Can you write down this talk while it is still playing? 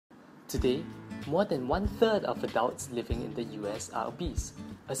Today, more than one-third of adults living in the US are obese.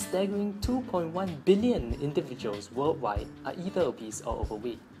 A staggering 2.1 billion individuals worldwide are either obese or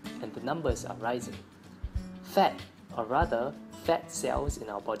overweight, and the numbers are rising. Fat, or rather, fat cells in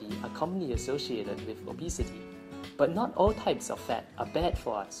our body are commonly associated with obesity. But not all types of fat are bad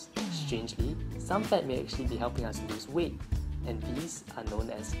for us. Strangely, some fat may actually be helping us lose weight, and these are known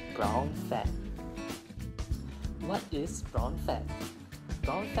as brown fat. What is brown fat?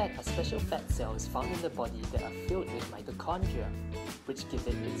 Brown fat are special fat cells found in the body that are filled with mitochondria, which give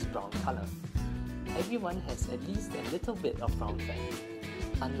it its brown color. Everyone has at least a little bit of brown fat.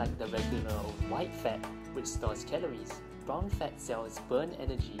 Unlike the regular white fat, which stores calories, brown fat cells burn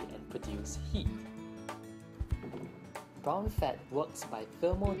energy and produce heat. Brown fat works by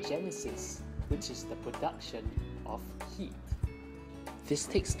thermogenesis, which is the production of heat. This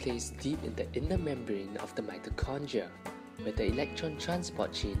takes place deep in the inner membrane of the mitochondria, where the electron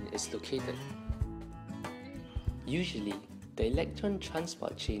transport chain is located. Usually, the electron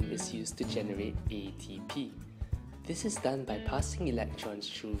transport chain is used to generate ATP. This is done by passing electrons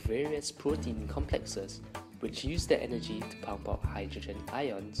through various protein complexes, which use the energy to pump out hydrogen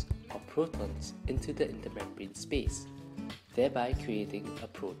ions or protons into the intermembrane space, thereby creating a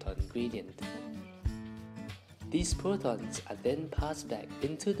proton gradient. These protons are then passed back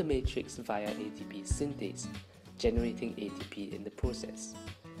into the matrix via ATP synthase, generating ATP in the process.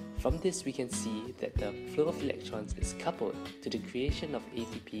 From this we can see that the flow of electrons is coupled to the creation of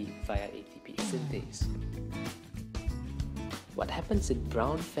ATP via ATP synthase. What happens in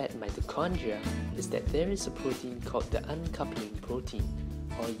brown fat mitochondria is that there is a protein called the uncoupling protein,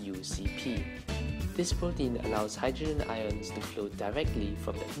 or UCP. This protein allows hydrogen ions to flow directly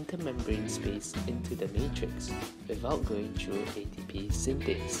from the intermembrane space into the matrix without going through ATP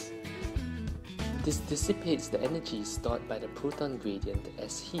synthase. This dissipates the energy stored by the proton gradient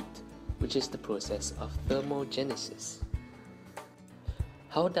as heat, which is the process of thermogenesis.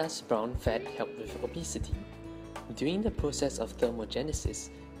 How does brown fat help with obesity? During the process of thermogenesis,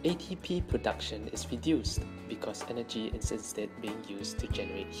 ATP production is reduced because energy is instead being used to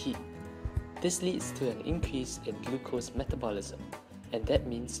generate heat. This leads to an increase in glucose metabolism, and that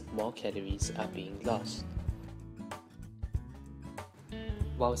means more calories are being lost.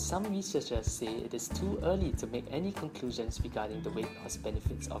 While some researchers say it is too early to make any conclusions regarding the weight loss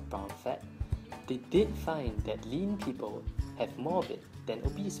benefits of brown fat, they did find that lean people have more of it than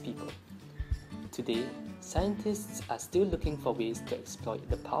obese people. Today, scientists are still looking for ways to exploit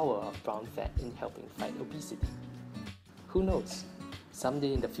the power of brown fat in helping fight obesity. Who knows?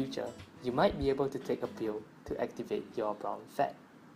 Someday in the future, you might be able to take a pill to activate your brown fat.